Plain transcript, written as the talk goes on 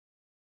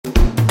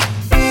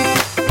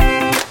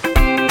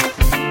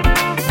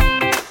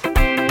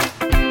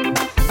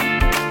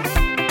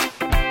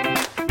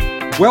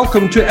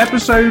Welcome to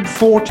episode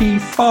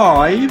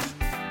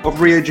 45 of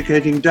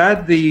Re-Educating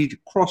Dad, the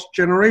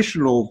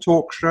cross-generational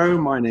talk show.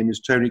 My name is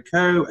Tony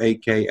Coe,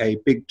 aka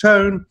Big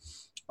Tone,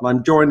 and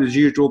I'm joined as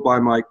usual by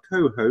my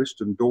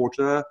co-host and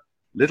daughter,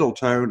 Little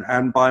Tone,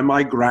 and by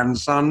my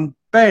grandson,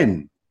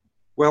 Ben.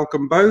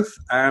 Welcome both,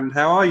 and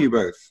how are you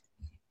both?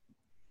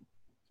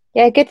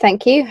 Yeah, good,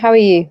 thank you. How are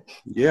you?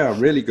 Yeah,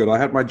 really good. I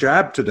had my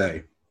jab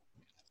today.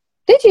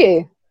 Did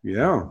you?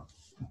 Yeah.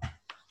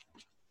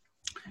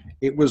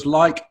 It was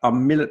like a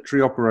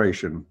military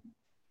operation.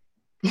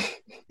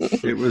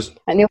 It was.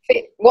 And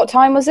what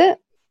time was it?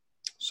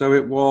 So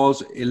it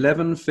was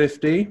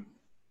 11:50.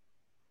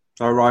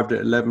 So I arrived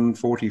at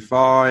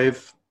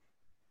 11:45.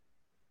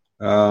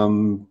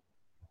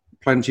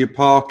 Plenty of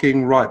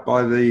parking right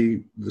by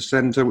the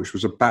centre, which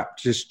was a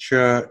Baptist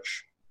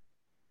church.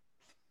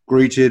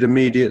 Greeted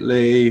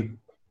immediately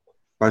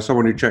by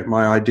someone who checked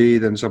my ID,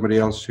 then somebody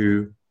else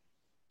who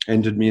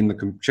entered me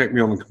checked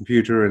me on the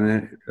computer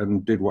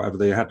and did whatever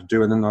they had to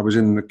do. And then I was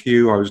in the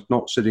queue. I was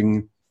not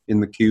sitting in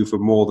the queue for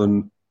more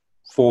than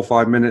 4 or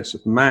 5 minutes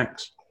at the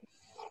max.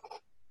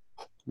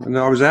 And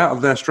I was out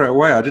of there straight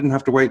away. I didn't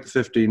have to wait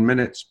 15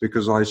 minutes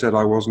because I said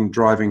I wasn't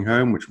driving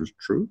home, which was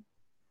true.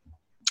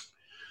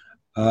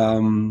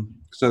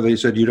 So they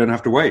said, you don't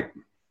have to wait.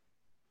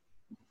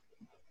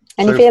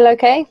 And you feel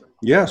okay?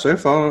 Yeah, so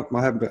far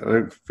I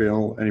don't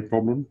feel any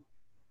problem.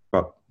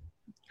 But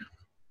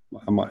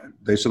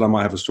they said I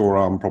might have a sore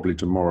arm probably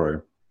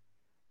tomorrow.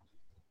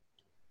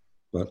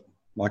 But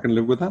I can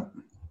live with that.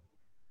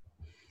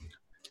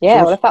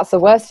 Yeah, well, if that's the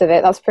worst of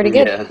it, that's pretty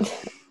good. Yeah.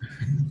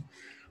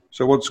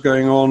 So what's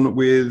going on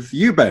with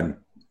you, Ben?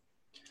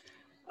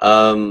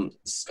 I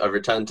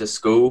return to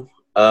school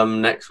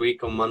next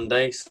week on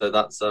Monday, so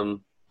that's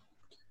I'm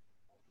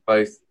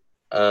both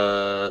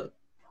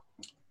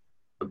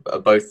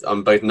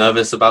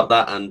nervous about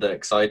that and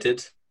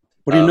excited.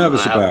 What are you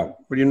nervous about?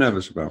 What are you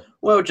nervous about?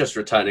 Well, just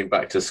returning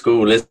back to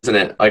school, isn't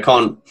it? I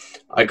can't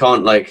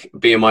like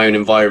be in my own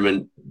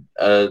environment,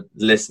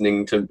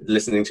 listening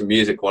to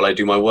music while I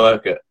do my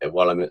work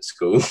while I'm at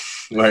school.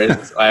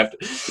 Whereas I have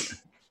to,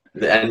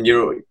 and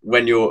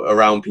when you're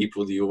around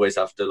people, you always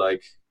have to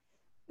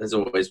there's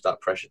always that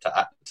pressure to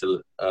act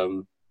to, I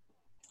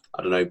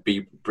don't know,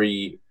 be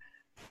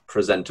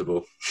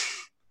presentable.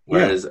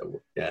 Whereas,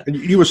 yeah.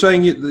 You were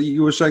saying that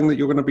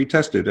you're going to be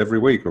tested every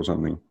week or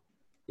something.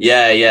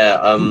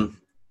 Yeah.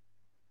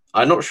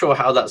 I'm not sure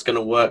how that's going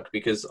to work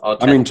because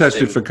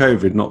tested for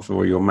COVID, not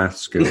for your math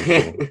skills.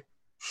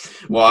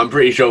 Well, I'm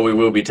pretty sure we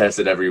will be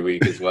tested every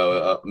week as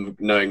well,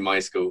 knowing my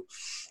school.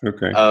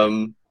 Okay.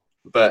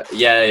 But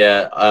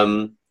yeah.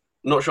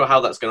 Not sure how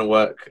that's going to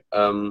work.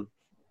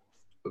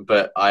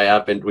 But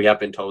we have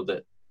been told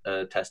that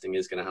testing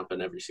is going to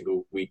happen every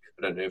single week.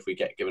 I don't know if we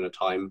get given a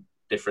time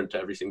different to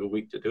every single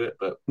week to do it,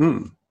 but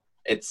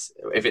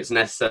if it's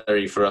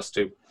necessary for us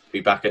to be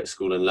back at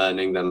school and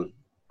learning, then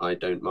I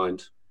don't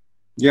mind.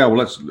 Yeah,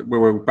 well,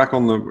 we're back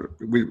on the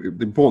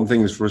important thing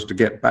is for us to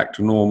get back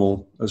to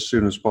normal as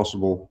soon as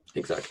possible.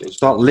 Exactly.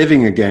 Start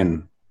living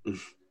again.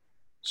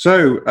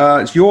 So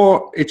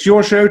it's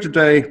your show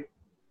today,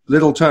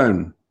 Little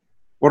Tone.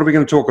 What are we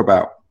going to talk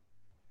about?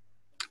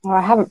 Well,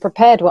 I haven't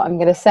prepared what I'm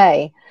going to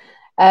say.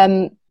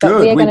 Good.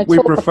 We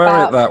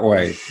prefer it that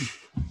way.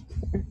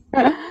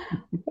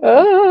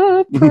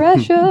 Oh,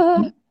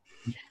 pressure.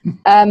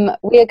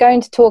 We are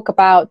going to talk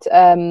about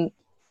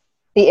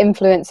the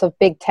influence of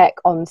big tech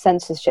on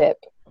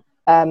censorship,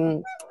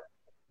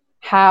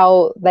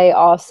 how they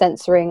are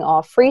censoring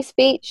our free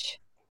speech,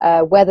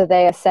 whether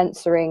they are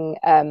censoring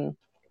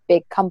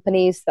big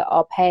companies that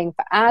are paying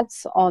for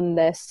ads on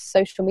their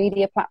social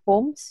media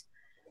platforms,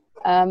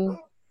 and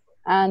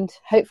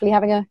hopefully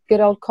having a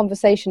good old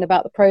conversation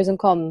about the pros and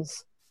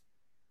cons.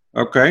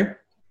 Okay,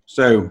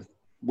 so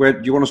where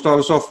do you want to start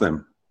us off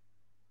then?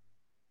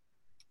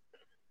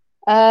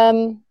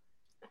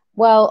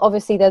 Well,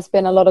 obviously there's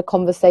been a lot of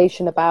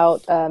conversation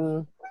about,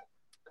 about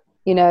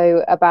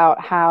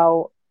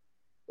how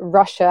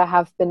Russia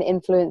have been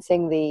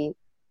influencing the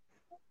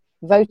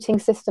voting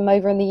system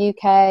over in the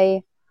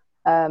UK,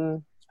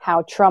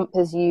 how Trump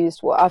has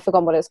used, I've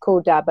forgotten what it's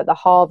called, Dad, but the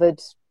Harvard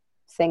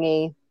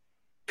thingy.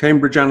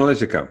 Cambridge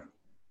Analytica.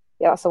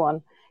 Yeah, that's the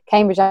one.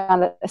 Cambridge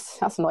Analytica,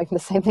 that's not even the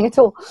same thing at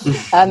all.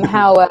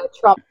 How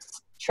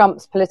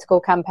Trump's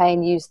political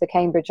campaign used the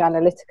Cambridge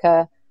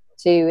Analytica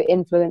to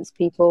influence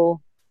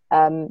people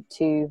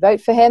to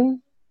vote for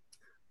him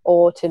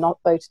or to not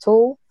vote at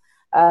all.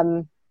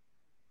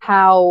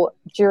 How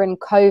during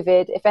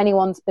COVID, if any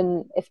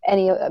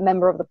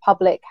member of the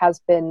public has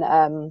been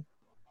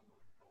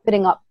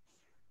putting up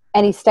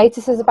any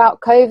statuses about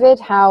COVID,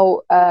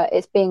 how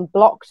it's being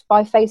blocked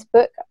by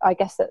Facebook. I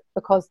guess that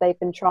because they've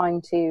been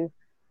trying to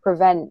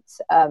prevent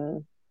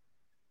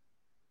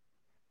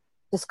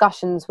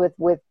discussions with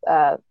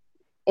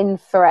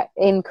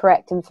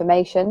incorrect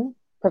information,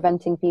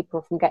 preventing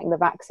people from getting the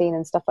vaccine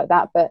and stuff like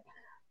that. But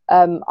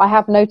I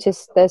have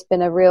noticed there's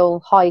been a real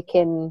hike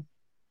in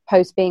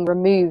posts being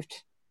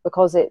removed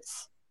because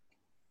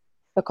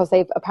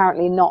they've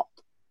apparently not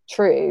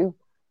true.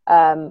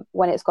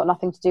 when it's got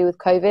nothing to do with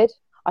COVID.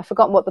 I've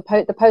forgotten what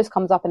the post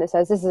comes up, and it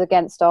says this is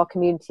against our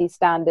community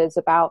standards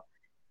about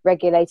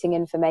regulating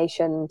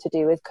information to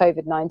do with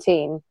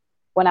COVID-19,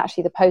 when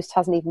actually the post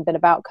hasn't even been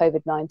about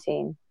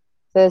COVID-19.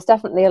 So there's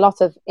definitely a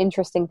lot of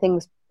interesting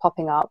things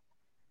popping up,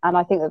 and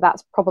I think that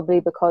that's probably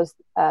because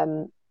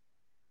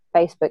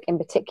Facebook in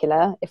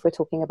particular, if we're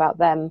talking about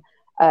them,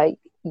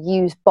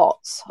 use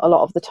bots a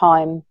lot of the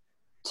time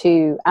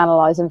to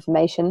analyze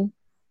information.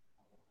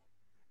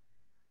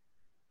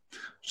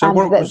 So and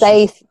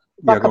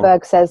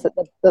Zuckerberg says that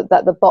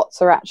the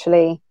bots are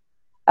actually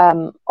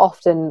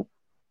often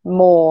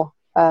more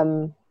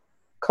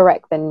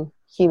correct than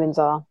humans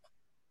are.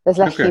 There's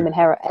less human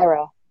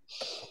error.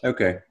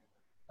 Okay.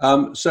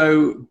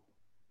 So,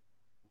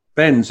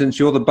 Ben, since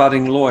you're the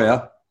budding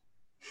lawyer,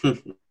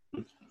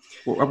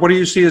 what do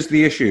you see as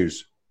the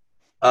issues?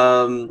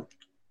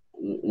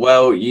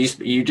 Well,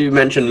 you do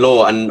mention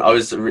law, and I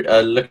was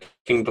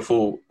looking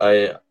before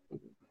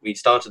we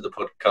started the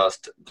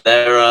podcast.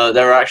 There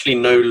are actually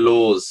no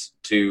laws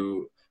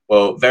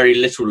very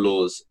little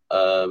laws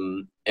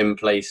in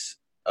place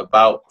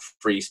about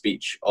free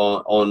speech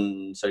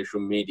on social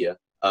media.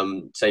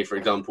 Say, for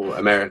example,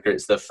 America,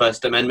 it's the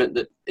First Amendment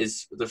that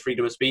is the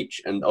freedom of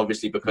speech, and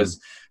obviously because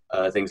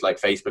things like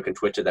Facebook and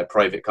Twitter, they're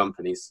private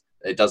companies,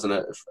 it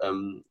doesn't.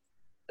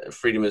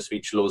 Freedom of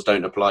speech laws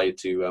don't apply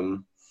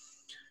to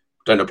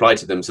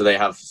them, so they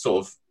have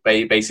sort of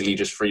basically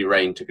just free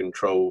reign to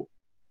control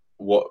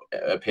what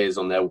appears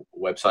on their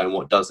website and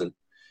what doesn't,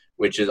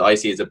 which is I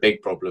see as a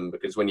big problem,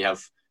 because when you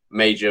have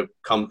major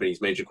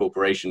companies, major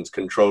corporations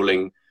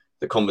controlling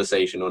the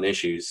conversation on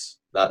issues,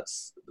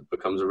 that's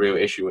becomes a real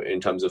issue in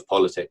terms of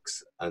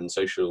politics and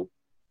social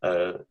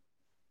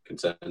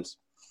concerns.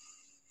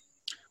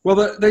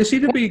 Well, they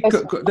seem to be,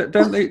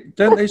 don't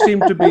they seem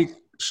to be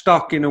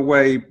stuck in a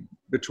way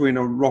between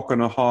a rock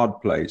and a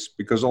hard place,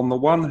 because on the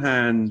one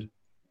hand,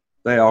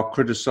 they are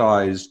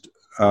criticized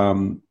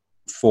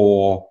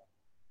for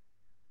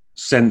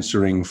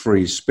censoring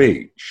free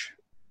speech.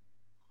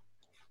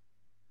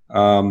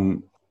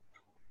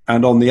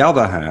 And on the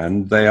other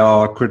hand, they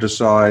are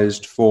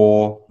criticized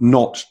for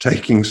not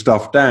taking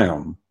stuff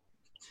down.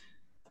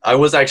 I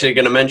was actually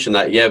going to mention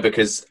that,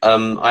 because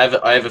I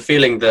have a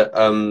feeling that,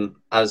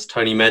 as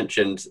Tony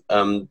mentioned,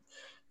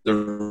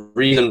 the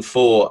reason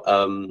for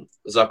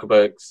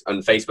Zuckerberg's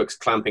and Facebook's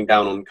clamping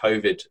down on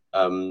COVID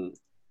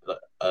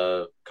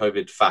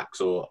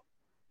facts or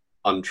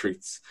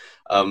untruths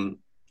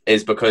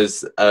is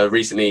because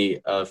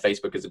recently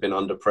Facebook has been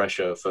under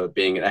pressure for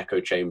being an echo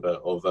chamber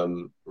of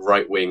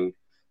right-wing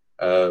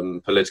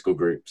political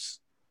groups,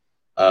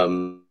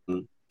 and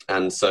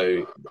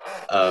so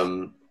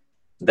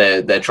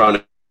they're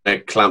trying to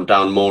clamp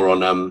down more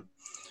on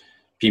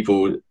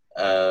people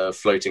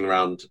floating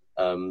around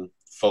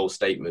false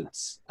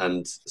statements.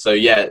 And so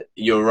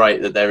you're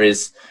right that there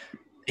is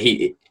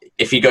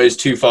if he goes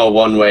too far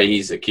one way,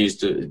 he's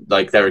accused of,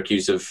 they're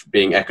accused of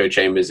being echo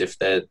chambers. If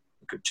they're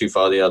too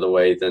far the other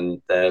way,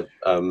 then they're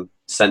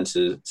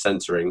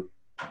censoring.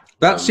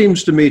 That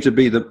seems to me to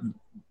be the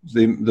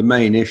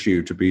main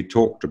issue to be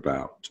talked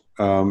about,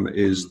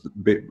 is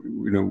that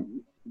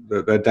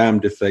they're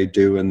damned if they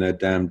do and they're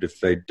damned if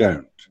they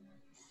don't.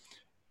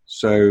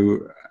 So,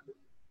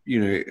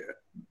 you're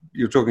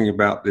talking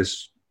about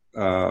this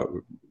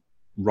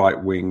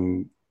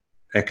right-wing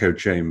echo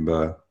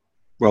chamber.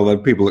 Well, there are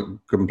people that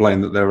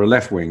complain that they're a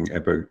left-wing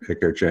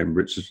echo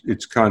chamber.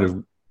 It's kind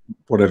of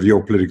whatever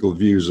your political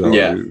views are.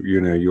 Yeah. You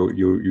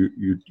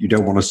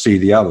don't want to see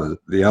the other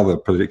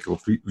political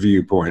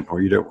viewpoint,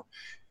 or you don't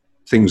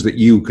things that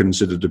you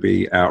consider to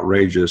be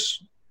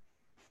outrageous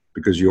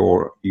because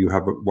you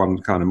have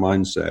one kind of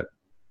mindset.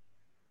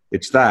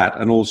 It's that,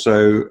 and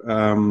also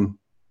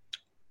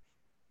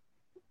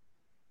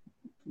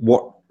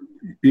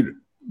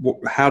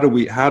how do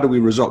we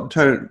resolve,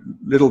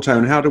 Little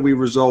Tone? How do we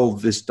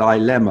resolve this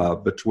dilemma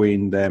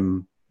between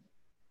them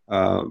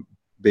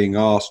being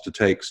asked to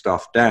take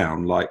stuff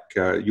down, like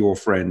your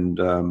friend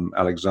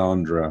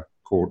Alexandra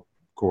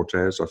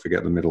Cortez? I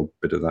forget the middle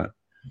bit of that.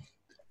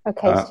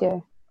 Okay,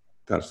 Stu.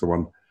 That's the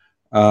one.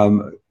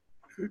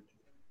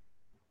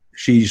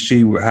 She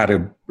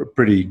had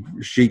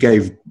she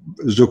gave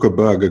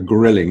Zuckerberg a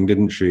grilling,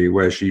 didn't she?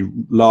 Where she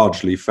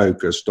largely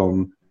focused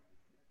on,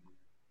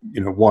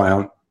 why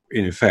aren't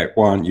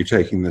you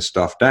taking this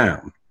stuff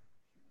down?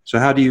 So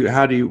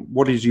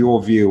what is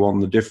your view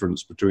on the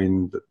difference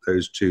between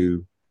those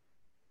two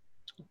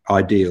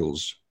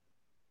ideals?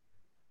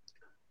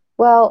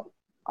 Well,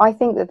 I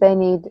think that they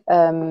need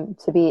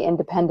to be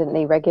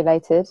independently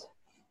regulated.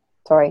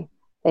 Sorry,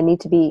 they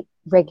need to be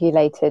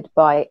regulated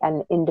by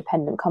an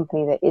independent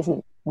company that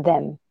isn't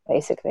them,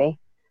 basically.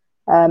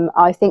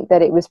 I think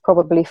that it was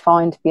probably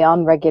fine to be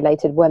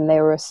unregulated when they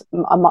were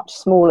a much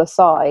smaller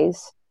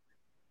size,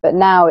 but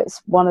now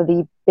it's one of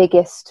the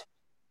biggest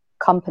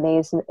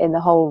companies in the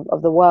whole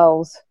of the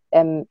world.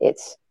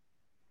 It's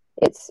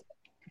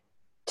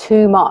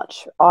too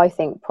much, I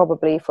think,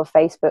 probably for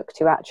Facebook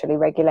to actually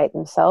regulate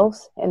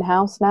themselves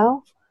in-house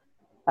now.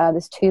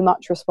 There's too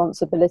much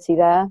responsibility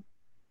there.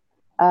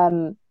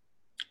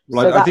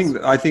 Well,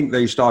 I think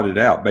they started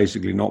out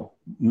basically not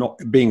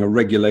being a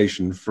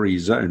regulation-free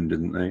zone,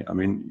 didn't they? I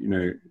mean,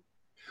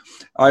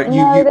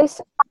 they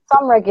still had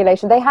some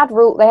regulation. They had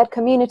They had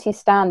community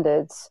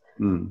standards,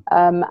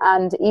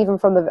 and even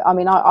from the. I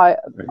mean, I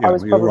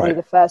was probably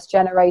the first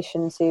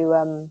generation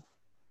to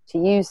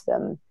use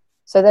them.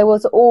 So there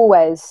was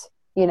always,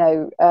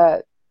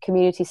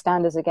 community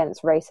standards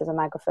against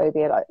racism,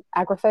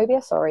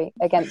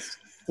 against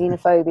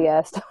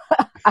xenophobia,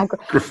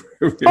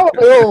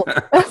 probably all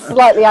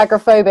slightly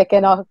agoraphobic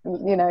in our,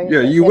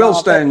 Yeah, you will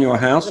stay in your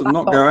house and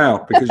not go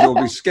out because you'll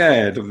be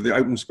scared of the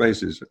open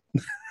spaces.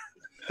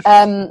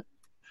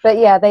 But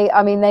yeah, they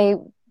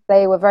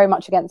were very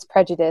much against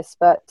prejudice,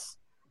 but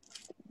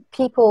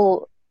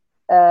people,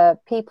 the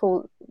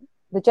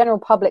general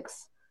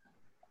public's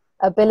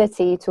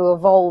ability to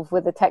evolve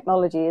with the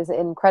technology is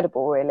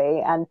incredible,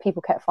 really, and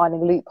people kept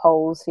finding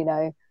loopholes.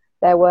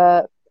 There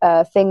were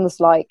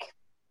things like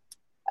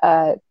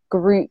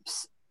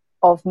groups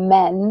of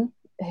men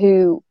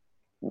who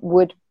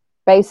would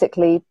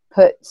basically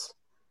put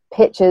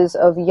pictures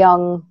of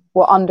young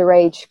or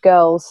underage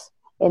girls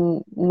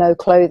in no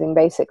clothing.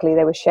 Basically,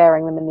 they were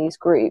sharing them in these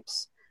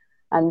groups,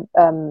 and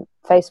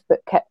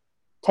Facebook kept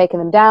taking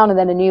them down, and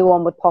then a new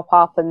one would pop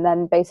up, and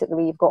then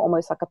basically you've got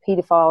almost like a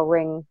paedophile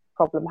ring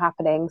problem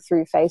happening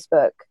through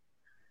Facebook.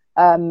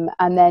 And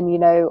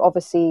then,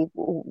 obviously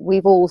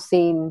we've all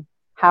seen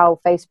how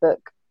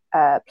Facebook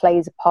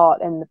plays a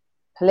part in the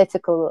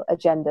political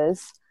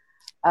agendas,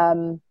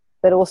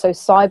 but also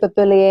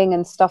cyberbullying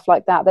and stuff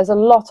like that. There's a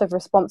lot of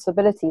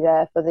responsibility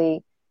there for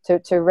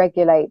to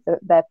regulate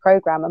their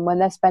program, and when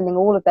they're spending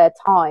all of their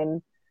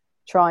time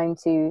trying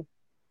to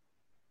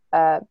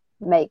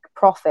make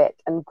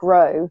profit and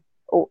grow,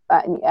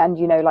 and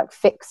like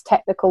fix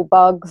technical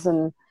bugs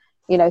and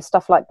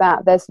stuff like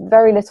that, there's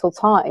very little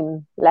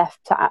time left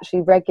to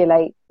actually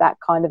regulate that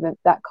kind of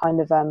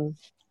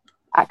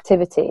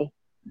activity.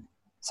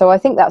 So I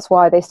think that's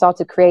why they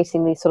started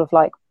creating these sort of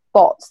like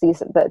bots,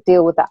 these that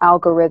deal with the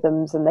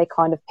algorithms, and they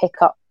kind of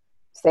pick up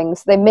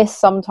things. They miss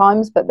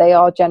sometimes, but they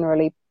are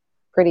generally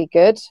pretty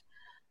good.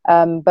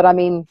 But I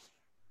mean,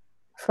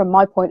 from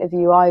my point of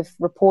view, I've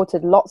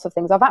reported lots of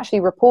things. I've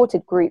actually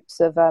reported groups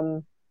that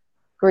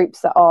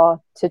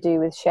are to do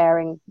with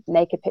sharing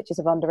naked pictures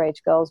of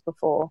underage girls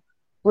before.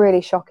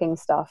 Really shocking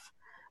stuff.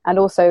 And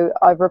also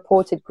I've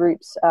reported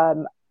groups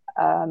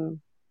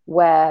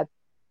where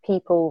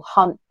people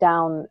hunt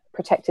down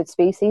protected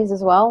species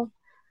as well,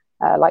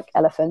 like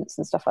elephants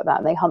and stuff like that,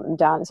 and they hunt them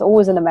down. It's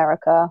always in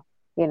America,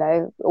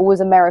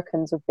 always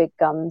Americans with big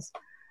guns.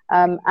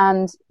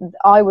 And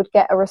I would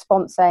get a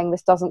response saying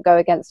this doesn't go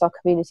against our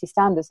community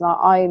standards. And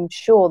I'm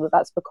sure that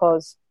that's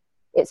because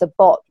it's a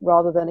bot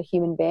rather than a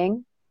human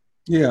being.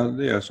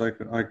 Yes, I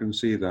can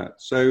see that.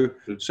 So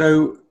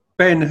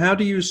Ben, how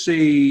do you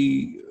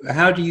think,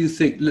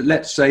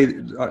 let's say,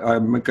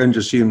 I'm going to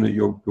assume that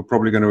you're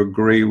probably going to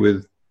agree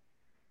with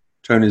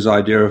Tony's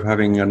idea of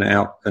having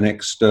an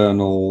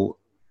external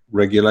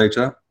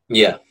regulator.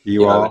 Yeah.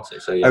 You are? I would say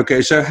so, yeah.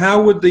 Okay, so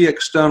how do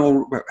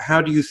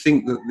you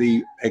think that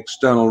the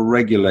external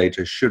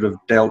regulator should have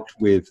dealt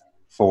with,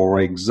 for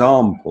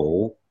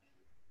example,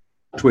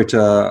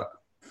 Twitter?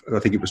 I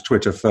think it was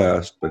Twitter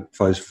first, but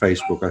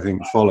Facebook, I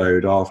think,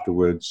 followed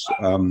afterwards,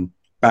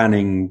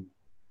 banning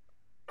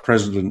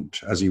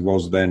President, as he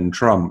was then,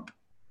 Trump,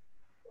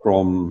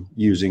 from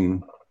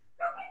using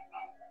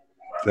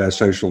their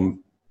social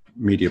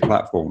media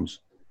platforms.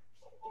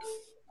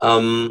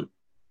 I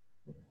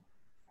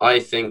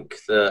think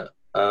that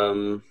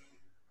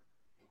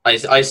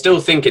I still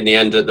think in the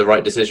end that the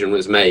right decision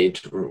was made,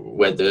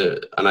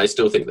 and I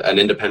still think that an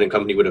independent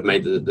company would have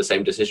made the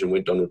same decision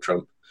with Donald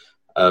Trump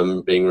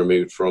being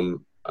removed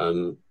from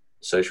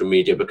social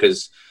media,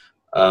 because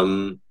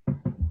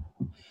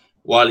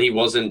while he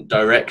wasn't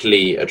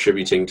directly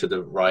attributing to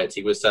the riots,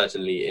 he was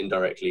certainly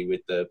indirectly with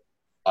the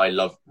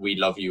 "we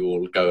love you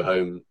all, go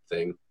home"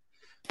 thing.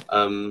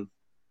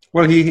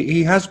 Well,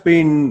 he has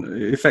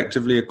been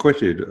effectively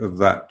acquitted of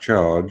that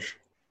charge,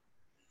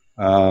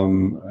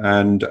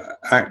 and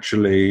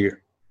actually,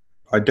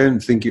 I don't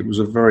think it was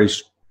a very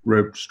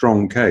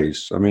strong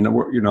case. I mean,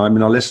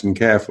 I listened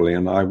carefully,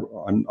 and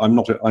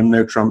I'm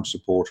no Trump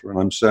supporter, and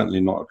I'm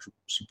certainly not a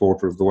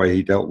supporter of the way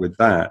he dealt with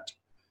that.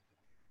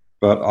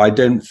 But I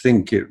don't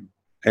think it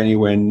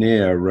anywhere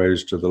near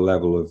rose to the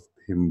level of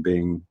him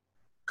being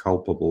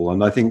culpable.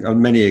 And I think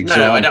on many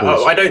examples.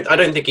 No, I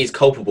don't think he's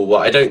culpable.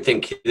 What I don't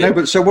think. No,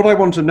 but so what I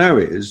want to know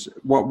is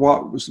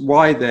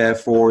why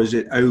therefore is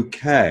it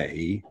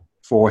okay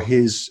for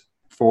his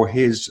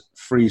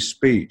free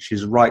speech,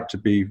 his right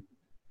to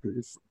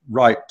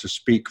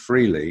speak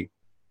freely,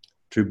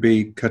 to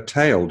be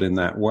curtailed in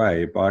that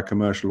way by a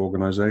commercial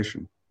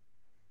organization?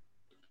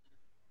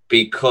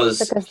 Because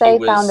they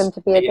found him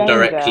to be a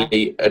indirectly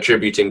danger.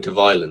 Attributing to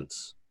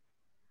violence.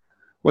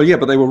 Well, yeah,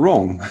 but they were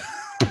wrong.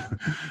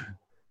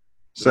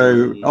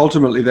 So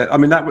ultimately,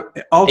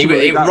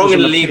 wrong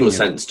in a legal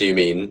sense. Do you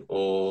mean,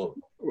 or?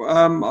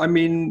 I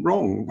mean,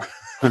 wrong.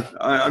 Can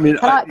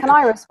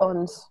I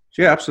respond?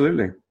 Yeah,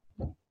 absolutely.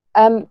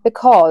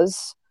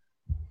 Because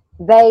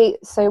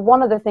So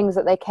one of the things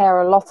that they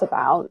care a lot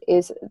about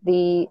is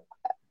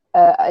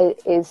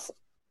is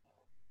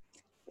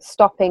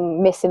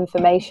stopping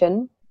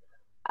misinformation,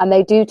 and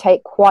they do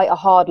take quite a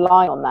hard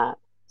line on that.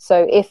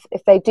 So if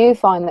they do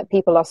find that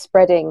people are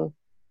spreading,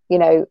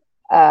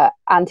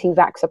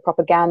 anti-vaxxer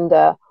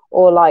propaganda,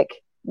 or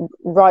like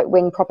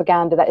right-wing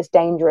propaganda that is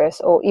dangerous,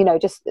 or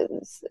just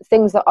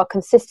things that are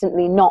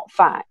consistently not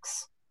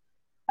facts,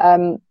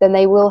 then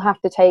they will have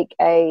to take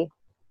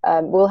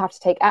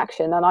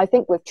action. And I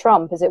think with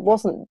Trump, as it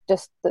wasn't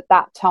just at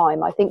that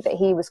time, I think that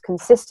he was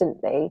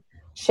consistently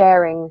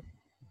sharing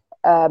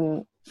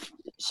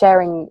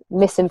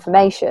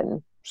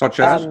misinformation.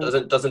 Such as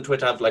doesn't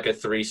Twitter have like a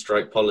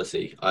 3-strike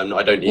policy? I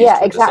don't use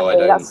Twitter, exactly.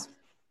 So I don't.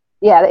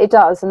 It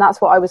does, and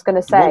that's what I was going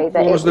to say.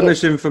 What was the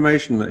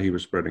misinformation that he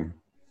was spreading?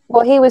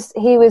 Well, he was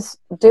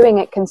doing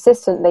it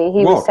consistently.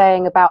 He was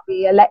saying about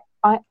the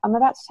I'm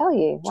about to tell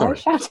you. Why are you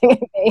shouting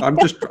at me? I'm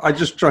just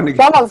trying to.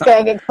 Someone's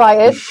getting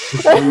excited.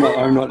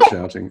 I'm not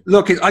shouting.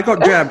 Look, I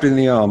got jabbed in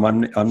the arm.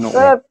 I'm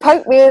not.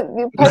 Poke me in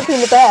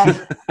the bear.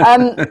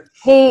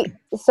 He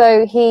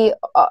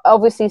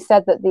obviously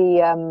said that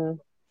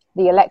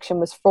the election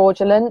was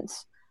fraudulent,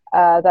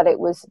 that it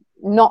was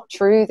not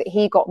true, that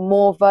he got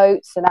more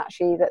votes, and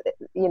actually that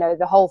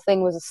the whole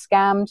thing was a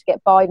scam to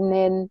get Biden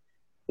in.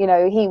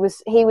 He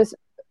was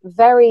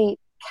very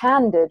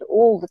candid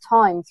all the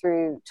time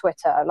through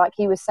Twitter. Like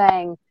he was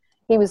saying,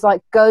 he was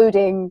like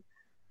goading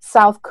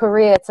South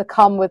Korea to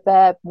come with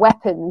their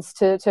weapons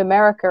to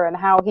America, and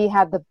how he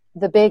had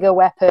the bigger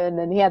weapon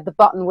and he had the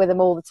button with him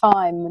all the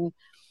time. And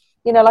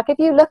like if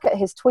you look at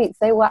his tweets,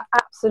 they were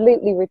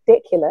absolutely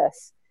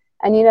ridiculous.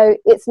 And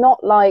it's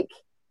not like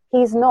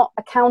he's not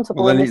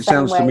accountable. Well, then it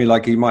sounds to me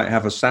like he might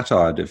have a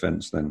satire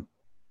defense then.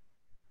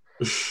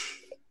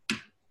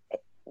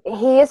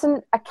 He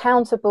isn't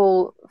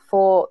accountable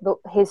for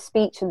his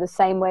speech in the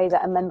same way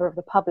that a member of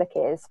the public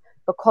is,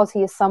 because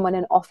he is someone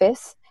in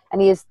office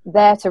and he is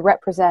there to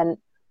represent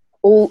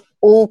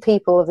all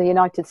people of the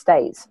United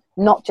States,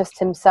 not just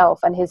himself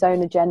and his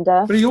own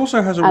agenda. But he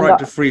also has a right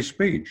to free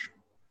speech.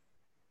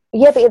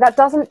 Yeah, but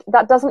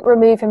that doesn't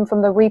remove him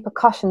from the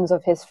repercussions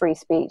of his free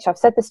speech. I've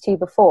said this to you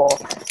before.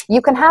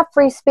 You can have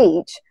free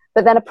speech,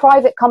 but then a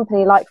private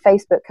company like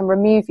Facebook can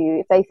remove you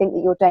if they think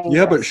that you're dangerous.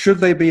 Yeah, but should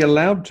they be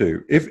allowed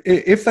to?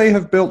 If they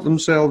have built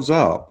themselves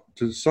up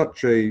to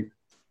such an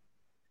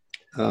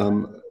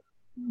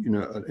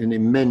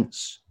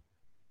immense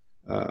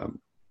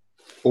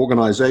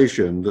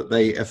organization that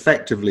they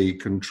effectively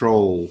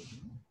control,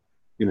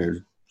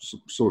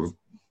 sort of,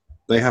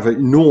 they have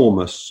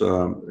enormous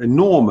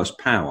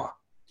power.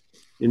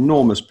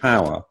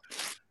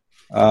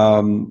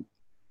 So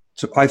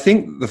I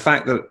think the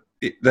fact that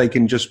they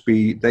can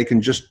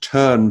just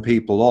turn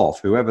people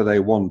off, whoever they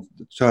want,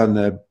 turn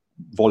their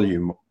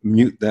volume,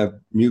 mute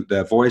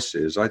their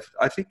voices.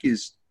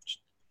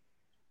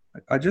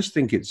 I just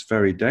think it's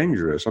very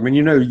dangerous. I mean,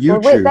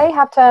 YouTube. Well, they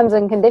have terms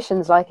and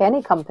conditions like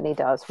any company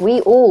does.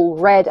 We all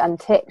read and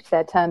ticked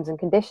their terms and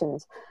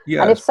conditions.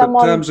 Yes, and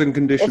but terms and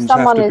conditions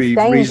have to be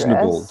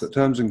reasonable. The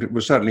terms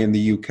and certainly in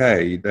the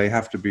UK, they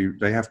have to be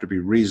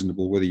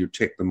reasonable whether you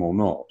tick them or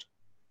not.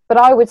 But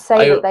I would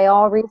say that they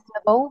are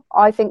reasonable.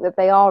 I think that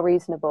they are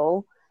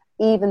reasonable,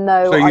 even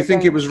though. So you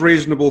think it was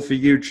reasonable for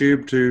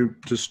YouTube to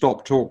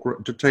stop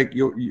to take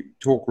your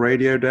talk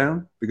radio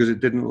down because it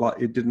didn't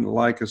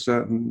like a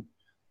certain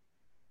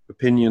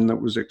opinion that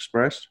was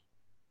expressed?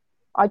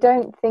 I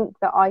don't think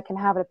that I can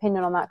have an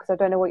opinion on that because I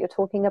don't know what you're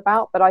talking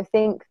about, but I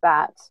think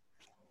that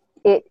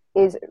it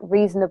is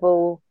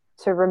reasonable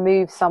to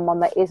remove someone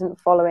that isn't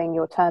following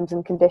your terms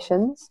and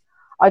conditions.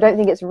 I don't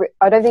think it's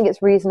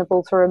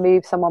reasonable to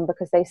remove someone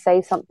because they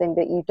say something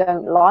that you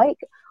don't like.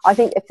 I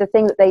think if the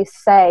thing that they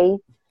say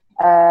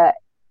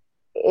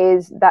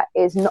is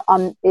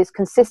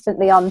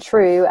consistently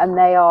untrue and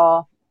they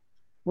are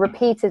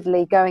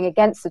repeatedly going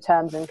against the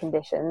terms and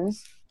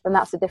conditions, then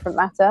that's a different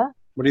matter.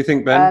 What do you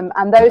think, Ben?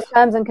 And those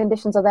terms and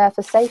conditions are there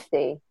for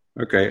safety.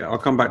 Okay, I'll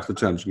come back to the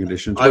terms and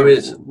conditions. What do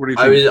you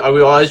think? I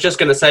was just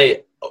going to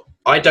say,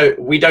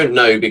 we don't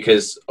know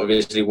because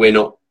obviously we're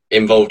not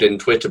involved in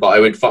Twitter, but I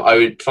would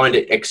find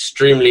it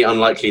extremely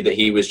unlikely that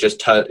he was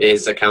just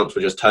his accounts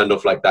were just turned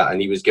off like that, and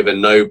he was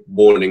given no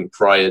warning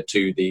prior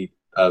to the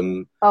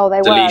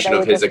deletion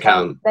of his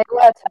account. They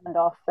were turned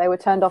off. They were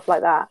turned off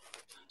like that.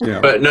 Yeah.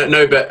 But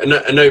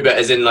but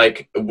as in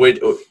like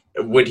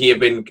would he have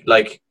been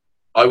like?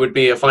 I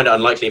find it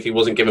unlikely if he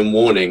wasn't given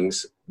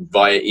warnings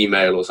via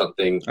email or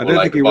something, or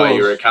like via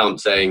your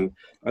account saying,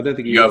 I don't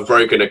think you have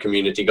broken a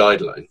community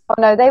guideline. Oh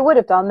no, they would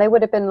have done. They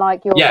would have been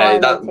like, you're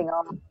violating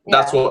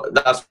that's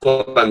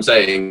what I'm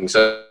saying.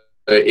 So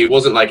it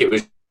wasn't like it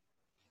was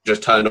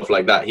just turned off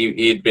like that.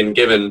 He'd been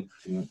given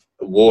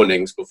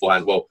warnings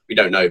beforehand. Well, we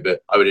don't know,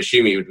 but I would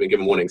assume he would have been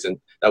given warnings,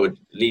 and that would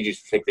lead you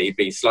to think that he'd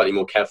be slightly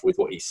more careful with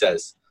what he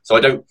says. So I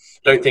don't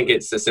think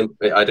it's as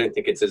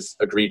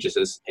egregious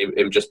as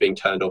him just being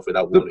turned off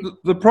without warning.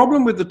 The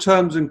problem with the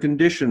terms and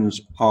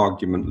conditions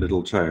argument,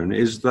 Little Tone,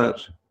 is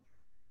that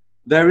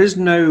there's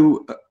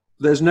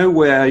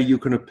nowhere you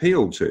can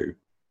appeal to.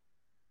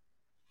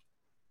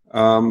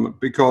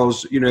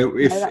 Because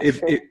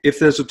if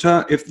there's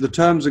if the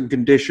terms and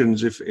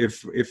conditions,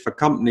 if a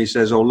company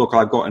says, oh look,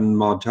 I've got in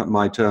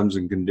my terms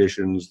and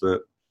conditions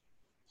that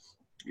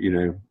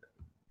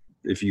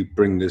if you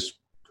bring this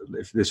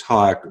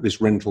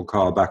rental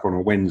car back on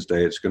a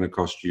Wednesday, it's going to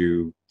cost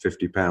you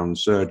 £50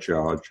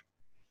 surcharge.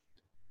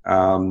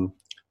 And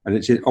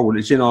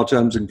it's in our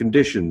terms and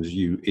conditions,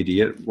 you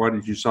idiot. Why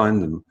did you sign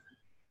them?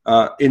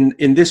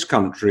 In this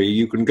country,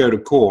 you can go to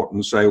court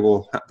and say,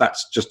 well,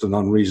 that's just an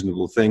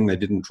unreasonable thing. They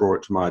didn't draw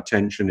it to my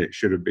attention. It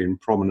should have been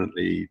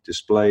prominently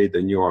displayed.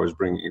 They knew I was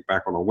bringing it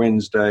back on a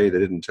Wednesday. They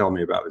didn't tell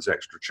me about this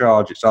extra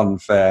charge. It's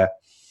unfair.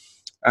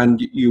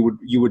 And you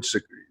would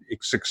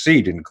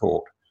succeed in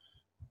court.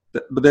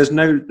 But there's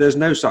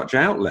no such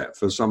outlet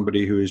for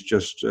somebody who is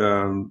just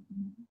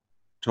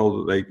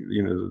told that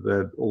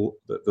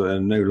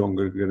they're no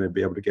longer going to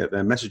be able to get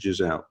their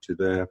messages out to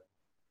their.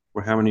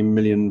 Well, how many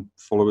million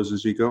followers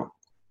has he got?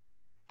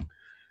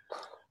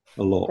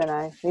 A lot. I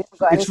don't know.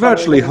 It's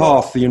virtually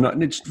half the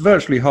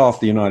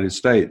United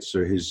States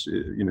are his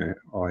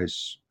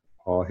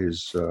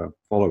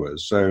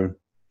followers. So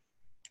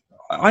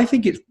I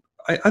think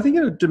in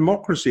a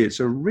democracy, it's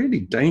a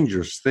really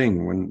dangerous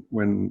thing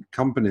when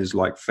companies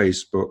like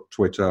Facebook,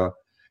 Twitter,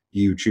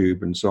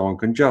 YouTube, and so on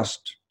can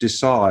just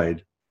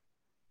decide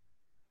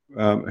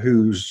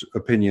whose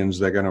opinions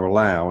they're going to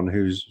allow and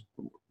whose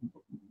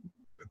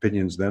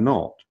opinions they're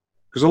not.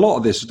 Because a lot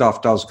of this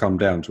stuff does come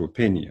down to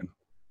opinion.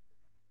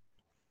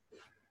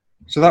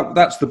 So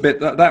that's the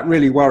bit that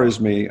really worries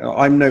me.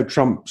 I'm no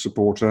Trump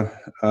supporter,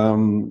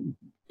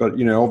 but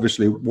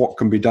obviously what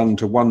can be done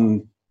to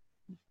one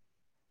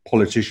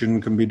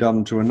politician can be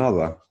done to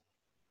another.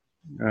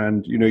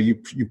 And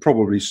you've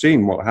probably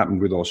seen what happened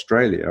with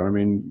Australia. I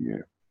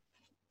mean,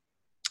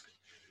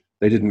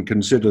 they didn't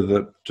consider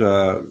that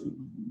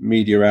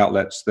media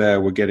outlets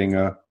there were getting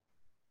a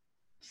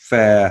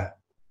fair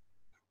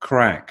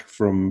crack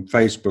from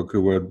Facebook, who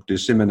were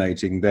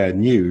disseminating their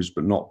news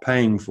but not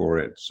paying for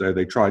it. So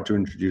they tried to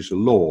introduce a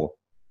law.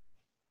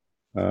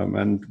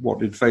 And what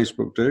did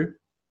Facebook do?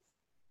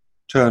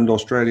 Turned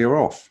Australia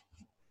off.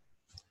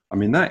 I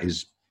mean,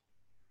 that's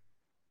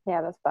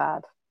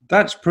bad.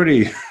 That's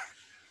pretty.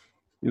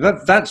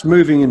 That's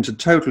moving into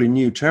totally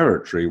new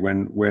territory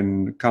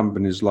when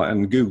companies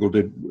and Google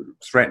did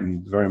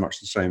threaten very much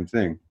the same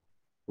thing.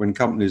 When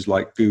companies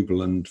like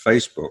Google and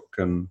Facebook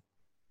can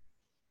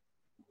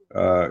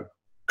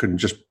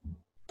just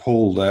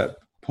pull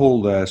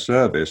their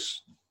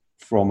service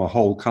from a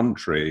whole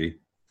country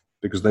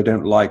because they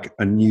don't like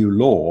a new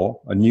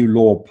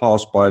law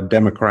passed by a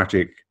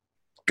democratic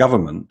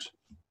government,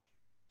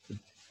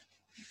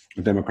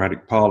 a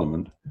democratic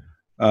parliament,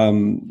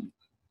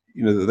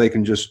 that they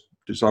can just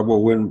decide,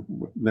 well,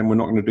 then we're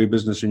not going to do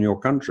business in your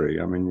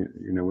country. I mean,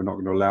 we're not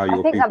going to allow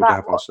your people to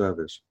have our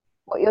service.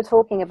 What you're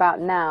talking about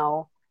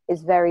now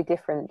is very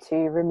different to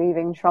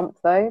removing Trump,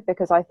 though,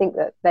 because I think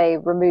that they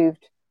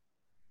removed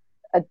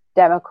a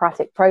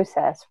democratic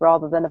process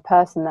rather than a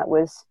person that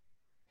was.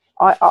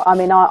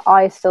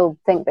 I still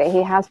think that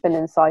he has been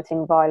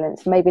inciting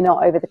violence. Maybe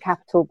not over the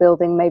Capitol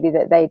building. Maybe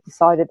that they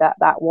decided that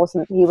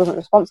he wasn't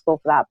responsible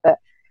for that. But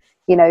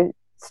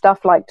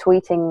stuff like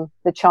tweeting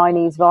the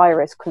Chinese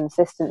virus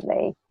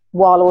consistently,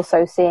 while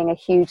also seeing a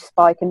huge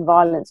spike in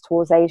violence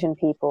towards Asian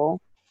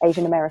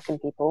American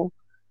people.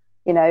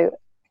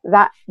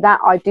 That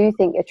I do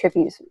think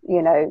attributes,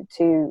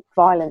 to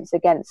violence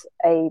against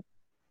a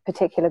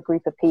particular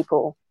group of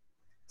people.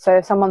 So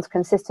if someone's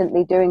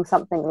consistently doing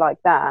something like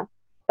that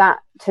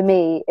to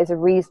me is a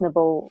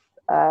reasonable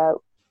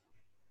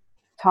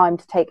time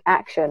to take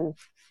action,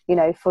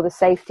 for the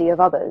safety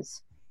of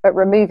others. But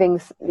removing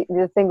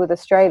the thing with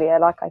Australia,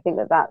 I think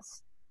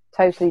that's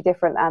totally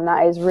different, and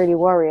that is really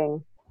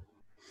worrying.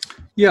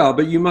 Yeah,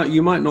 but you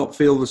might not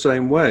feel the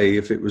same way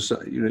if it was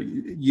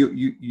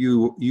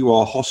you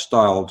are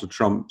hostile to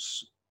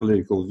Trump's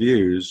political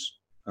views,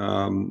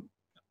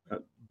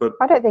 but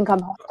I don't think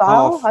I'm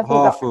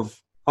hostile.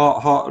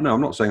 No,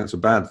 I'm not saying that's a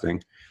bad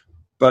thing,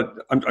 but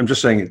I'm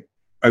just saying,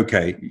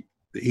 okay,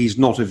 he's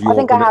not of your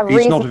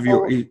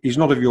he's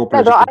not of your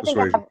political persuasion. I think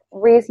I have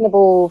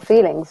reasonable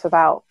feelings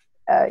about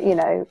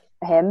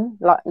him.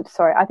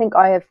 I think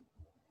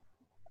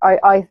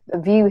I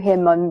view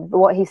him on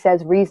what he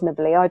says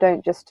reasonably. I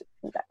don't just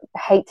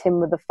hate him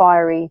with a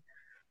fiery.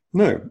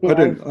 No, I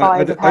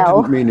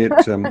didn't mean it.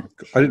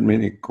 I didn't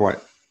mean it quite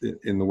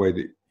in the way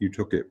that you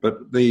took it. But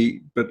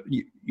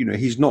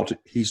he's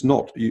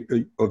not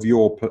of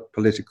your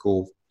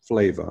political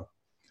flavour.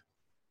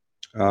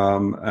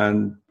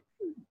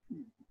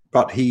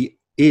 But he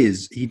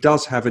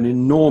does have an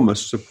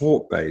enormous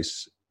support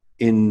base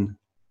in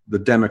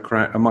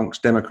the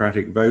amongst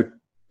Democratic vote.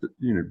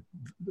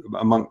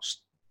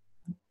 Amongst.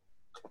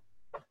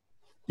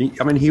 He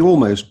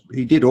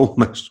did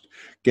almost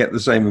get the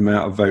same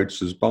amount of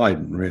votes as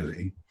Biden,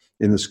 really,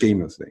 in the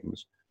scheme of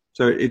things.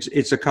 So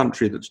it's a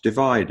country that's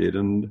divided,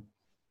 and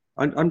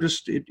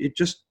it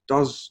just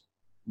does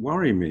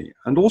worry me.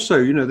 And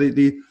also,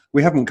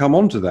 we haven't come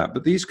on to that,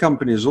 but these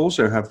companies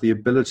also have the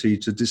ability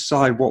to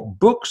decide what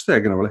books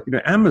they're going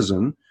to.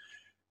 Amazon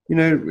You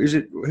know,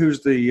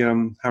 who's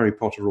the Harry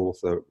Potter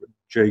author?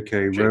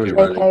 J.K. Rowling.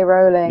 J.K.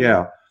 Rowling.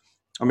 Yeah,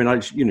 I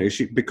mean,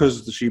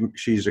 because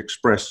she's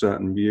expressed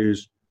certain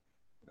views,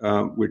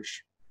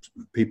 which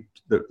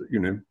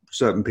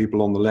certain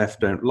people on the left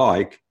don't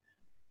like.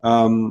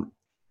 I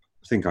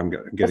think I'm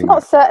getting. It's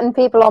not certain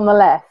people on the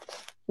left.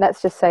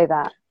 Let's just say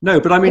that. No,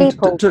 but I mean,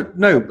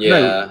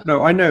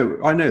 no, I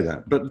know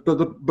that.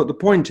 But the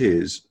point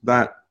is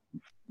that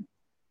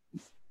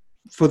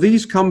for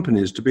these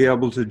companies to be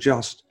able to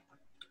just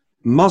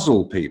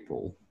muzzle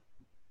people,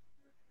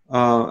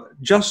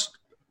 just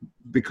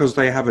because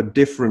they have a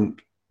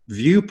different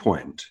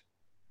viewpoint,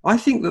 I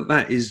think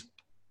that is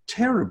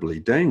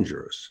terribly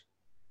dangerous.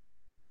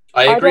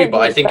 I agree,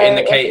 but I think in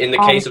the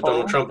case of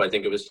Donald Trump, I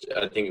think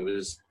it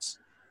was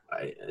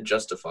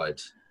justified.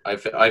 I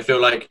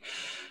feel like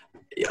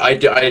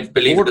I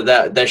believe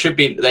that there should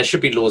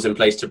be laws in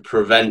place to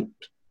prevent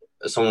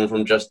someone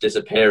from just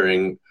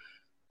disappearing.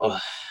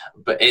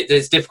 But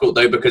it's difficult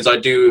though, because I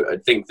do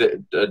think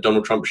that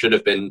Donald Trump should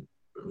have been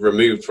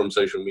removed from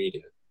social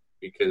media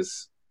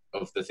because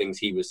of the things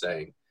he was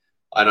saying.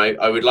 And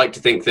I would like to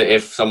think that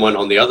if someone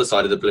on the other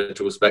side of the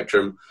political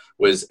spectrum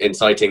was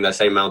inciting the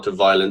same amount of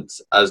violence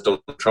as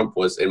Donald Trump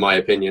was, in my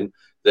opinion,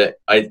 that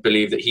I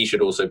believe that he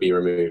should also be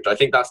removed. I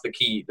think that's the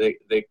key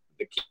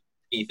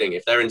key thing.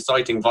 If they're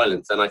inciting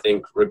violence, then I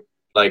think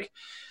like.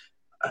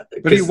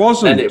 But he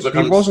wasn't.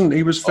 He wasn't.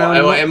 He was found.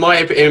 In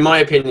my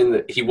opinion,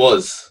 that he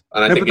was.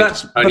 And I think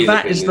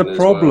that is the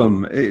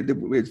problem.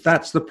 Well.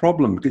 That's the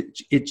problem.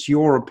 It's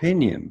your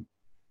opinion,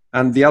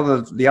 and the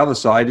other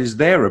side is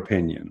their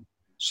opinion.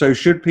 So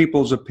should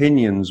people's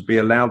opinions be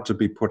allowed to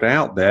be put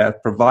out there,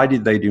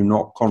 provided they do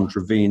not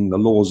contravene the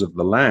laws of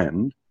the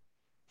land,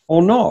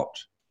 or not?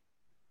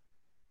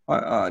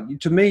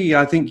 To me,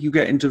 I think you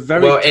get into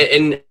very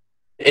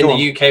in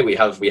the UK we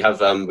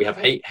have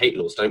hate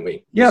laws, don't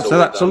we? Yeah, so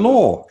that's a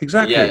law,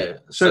 exactly. Yeah,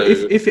 so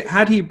if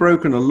had he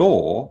broken a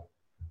law,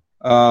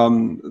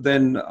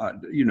 then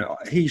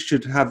he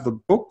should have the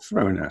book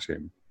thrown at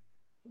him.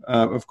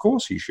 Of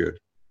course he should,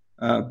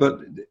 but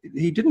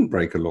he didn't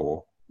break a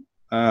law.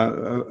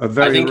 I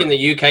think in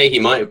the UK he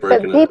might have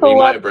broken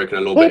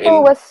a law.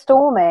 People were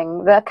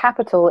storming the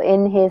Capitol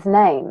in his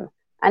name,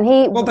 and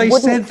they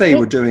said they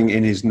were doing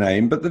in his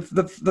name, but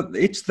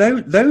it's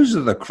those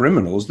are the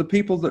criminals, the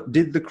people that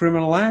did the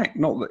criminal act,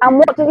 not the. And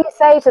what did he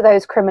say to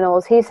those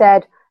criminals? He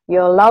said,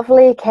 "You're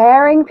lovely,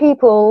 caring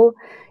people.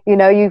 You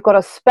know, you've got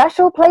a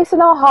special place in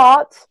our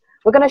hearts.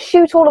 We're going to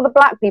shoot all of the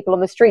black people on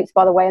the streets,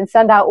 by the way, and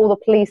send out all the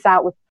police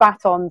out with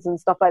batons and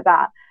stuff like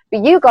that.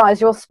 But you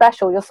guys, you're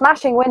special. You're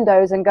smashing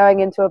windows and going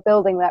into a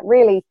building that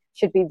really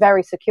should be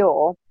very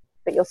secure,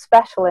 but you're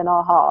special in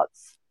our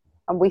hearts.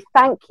 And we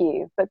thank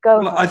you, but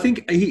go home." I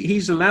think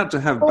he's allowed to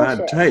have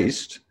bad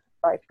taste.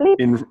 Sorry,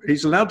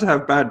 he's allowed to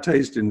have bad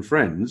taste in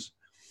Friends.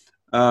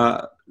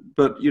 But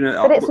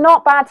it's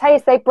not bad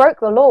taste. They broke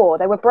the law.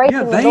 They were breaking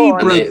the law. They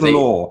broke the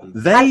law.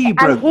 They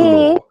broke the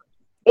law.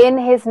 In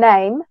his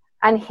name,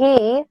 and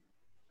he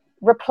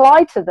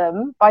replied to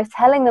them by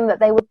telling them that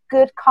they were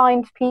good,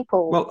 kind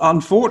people. Well,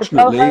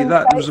 unfortunately,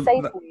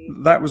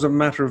 that was a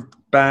matter of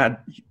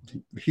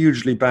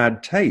hugely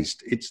bad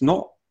taste. It's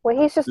not. Well,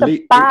 he's just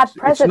a bad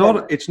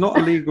president. It's not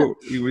illegal.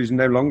 He's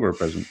no longer a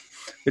president.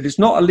 But it's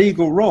not a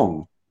legal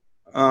wrong.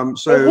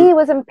 So he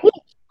was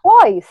impeached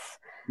twice,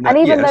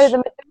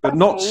 but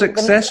not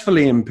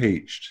successfully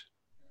impeached.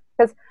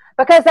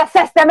 Because the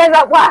system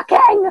isn't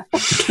working.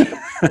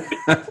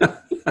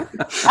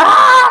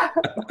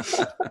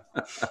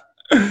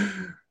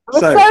 I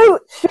was so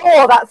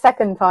sure that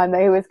second time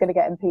that he was going to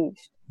get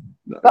impeached.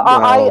 But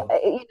I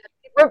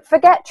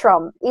forget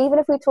Trump. Even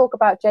if we talk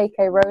about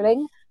J.K.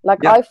 Rowling,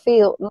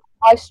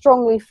 I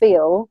strongly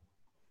feel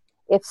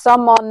if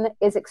someone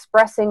is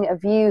expressing a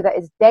view that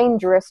is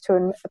dangerous to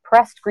an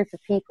oppressed group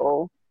of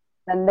people,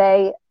 then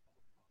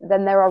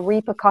there are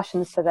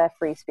repercussions to their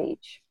free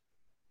speech.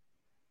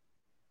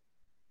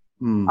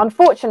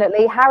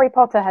 Unfortunately, Harry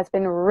Potter has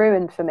been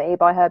ruined for me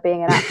by her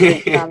being an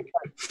absolute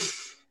transphobe.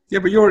 Yeah,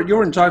 but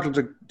you're entitled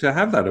to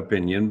have that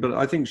opinion, but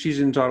I think she's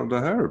entitled to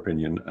her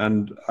opinion,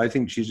 and I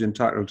think she's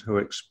entitled to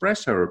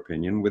express her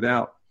opinion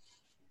without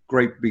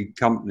great big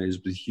companies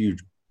with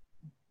huge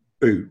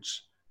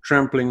boots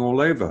trampling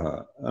all over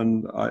her.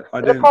 And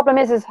the problem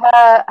is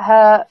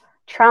her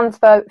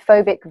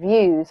transphobic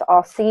views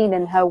are seen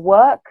in her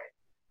work,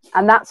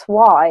 and that's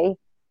why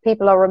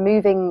people are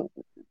removing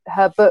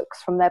her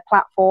books from their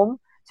platform.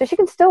 So she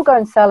can still go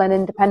and sell in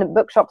independent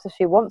bookshops if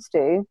she wants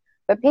to,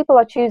 but people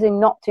are choosing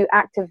not to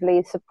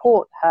actively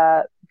support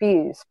her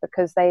views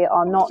because they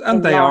are not.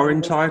 And they are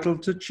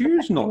entitled to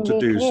choose not to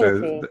do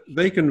so.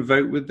 They can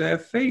vote with their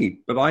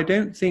feet. But I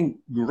don't think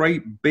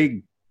great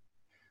big,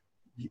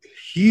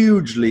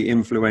 hugely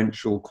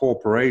influential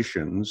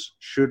corporations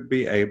should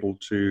be able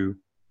to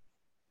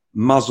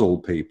muzzle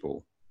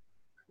people.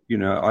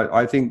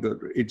 I think that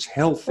it's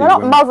healthy. They're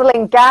not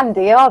muzzling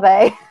Gandhi, are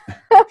they?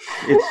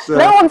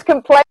 No one's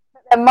complaining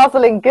that they're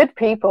muzzling good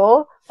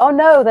people. Oh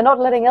no, they're not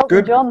letting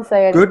Elton John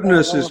say anything.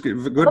 Goodness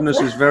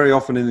is very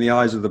often in the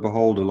eyes of the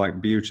beholder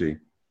like beauty.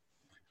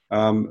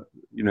 So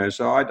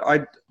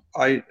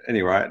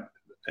anyway,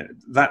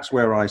 that's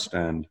where I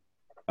stand.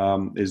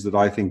 Is that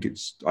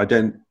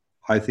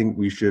I think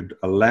we should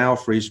allow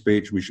free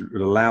speech. We should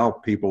allow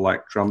people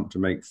like Trump to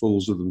make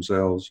fools of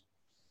themselves,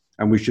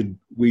 and we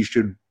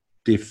should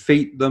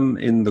defeat them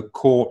in the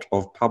court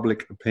of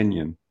public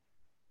opinion.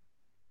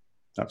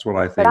 That's what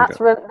I think. But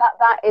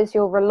that is,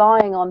 you're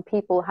relying on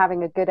people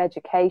having a good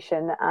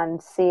education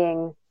and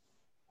seeing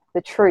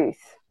the truth.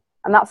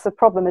 And that's the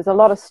problem, is a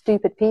lot of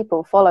stupid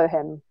people follow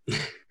him.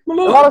 A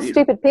lot of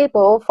stupid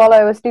people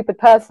follow a stupid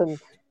person.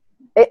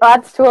 It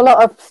adds to a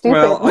lot of stupid.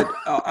 Well,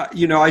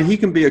 he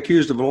can be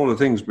accused of a lot of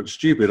things, but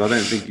stupid, I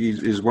don't think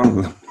is one of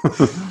them.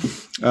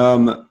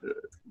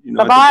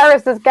 The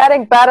virus is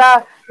getting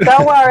better.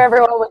 Don't worry,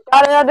 everyone. We've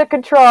got it under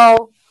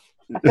control.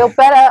 I feel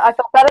better. I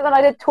feel better than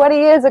I did 20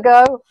 years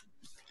ago.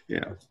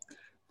 Yeah,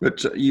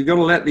 but you've got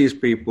to let these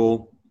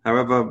people,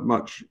 however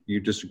much you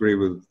disagree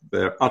with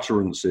their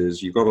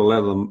utterances, you've got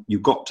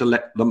to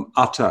let them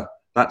utter.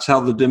 That's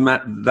how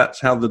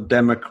the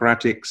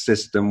democratic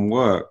system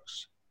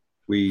works.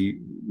 We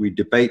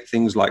debate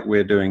things like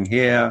we're doing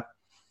here,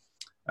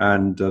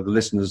 and the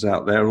listeners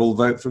out there all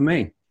vote for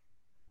me.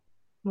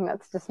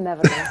 That's just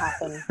never going to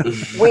happen.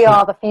 We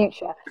are the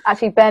future.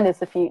 Actually, Ben is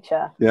the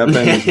future. Yeah,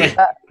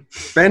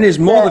 Ben is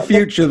more the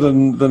future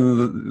than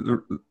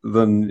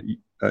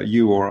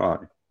you or I.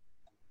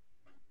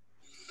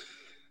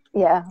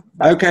 Yeah.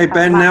 Okay,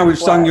 Ben. Now we've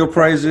sung your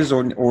praises,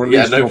 or at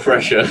least your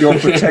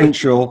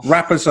potential.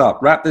 Wrap this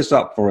up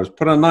for us.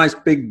 Put a nice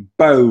big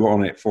bow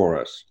on it for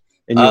us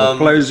in your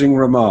closing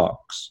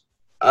remarks.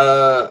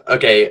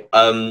 Okay.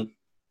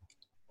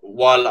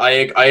 While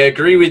I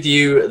agree with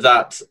you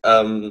that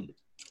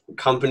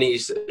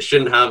companies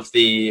shouldn't have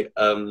the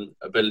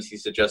ability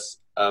to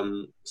just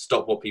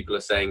stop what people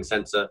are saying,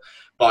 censor,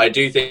 but I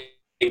do think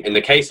in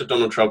the case of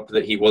Donald Trump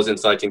that he was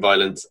inciting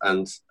violence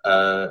and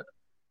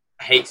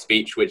hate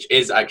speech, which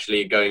is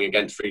actually going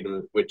against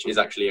freedom, which is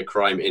actually a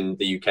crime in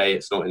the UK.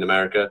 It's not in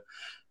America.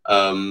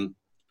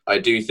 I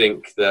do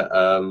think that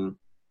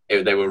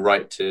they were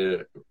right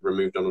to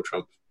remove Donald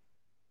Trump.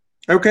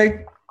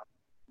 Okay.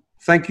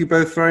 Thank you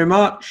both very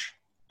much.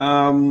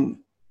 And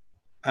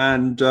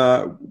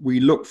we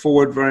look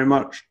forward very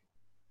much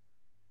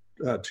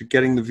to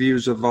getting the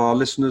views of our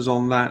listeners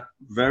on that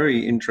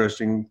very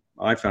interesting,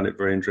 I found it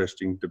very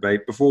interesting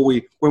debate.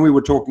 When we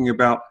were talking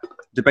about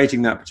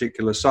debating that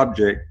particular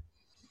subject,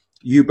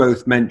 you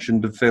both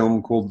mentioned a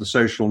film called The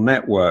Social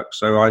Network,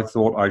 so I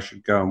thought I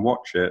should go and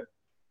watch it.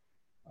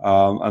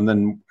 And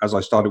then as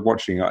I started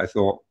watching it, I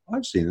thought,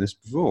 I've seen this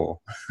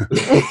before.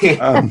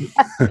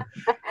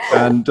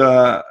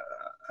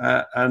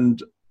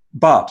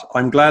 But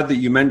I'm glad that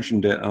you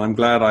mentioned it, and I'm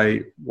glad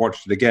I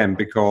watched it again,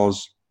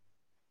 because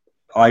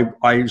I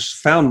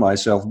found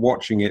myself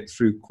watching it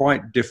through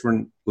quite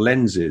different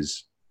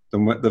lenses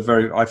than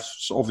I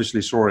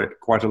obviously saw it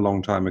quite a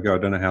long time ago. I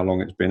don't know how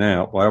long it's been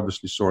out, but I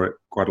obviously saw it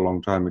quite a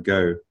long time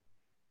ago.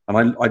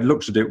 And I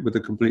looked at it with a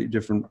completely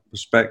different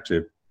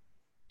perspective.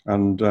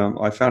 And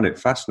I found it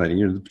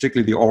fascinating,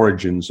 particularly the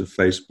origins of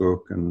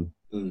Facebook. And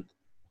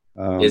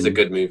it's a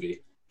good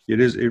movie.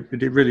 It is. It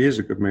really is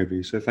a good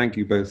movie. So thank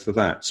you both for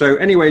that. So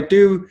anyway,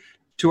 to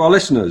our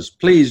listeners,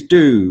 please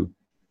do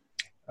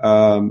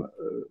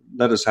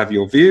let us have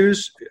your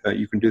views.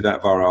 You can do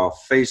that via our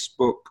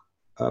Facebook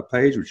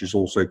page, which is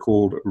also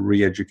called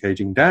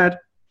Re-Educating Dad.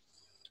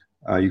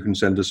 You can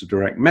send us a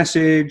direct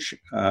message.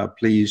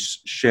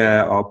 Please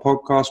share our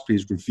podcast.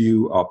 Please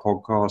review our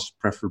podcast,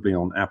 preferably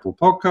on Apple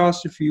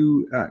Podcasts. If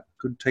you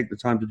could take the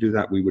time to do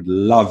that, we would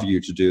love you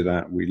to do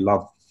that. We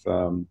love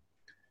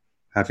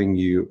having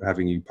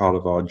you part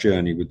of our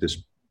journey with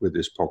this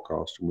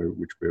podcast,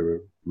 which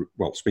we're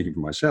speaking for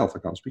myself, I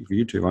can't speak for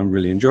you two. I'm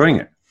really enjoying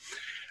it.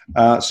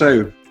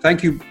 So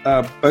thank you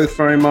both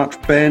very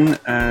much, Ben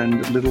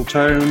and Little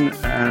Tone,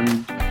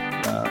 and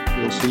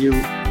we'll see you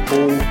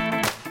all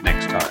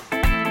next time.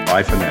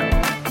 Bye for now.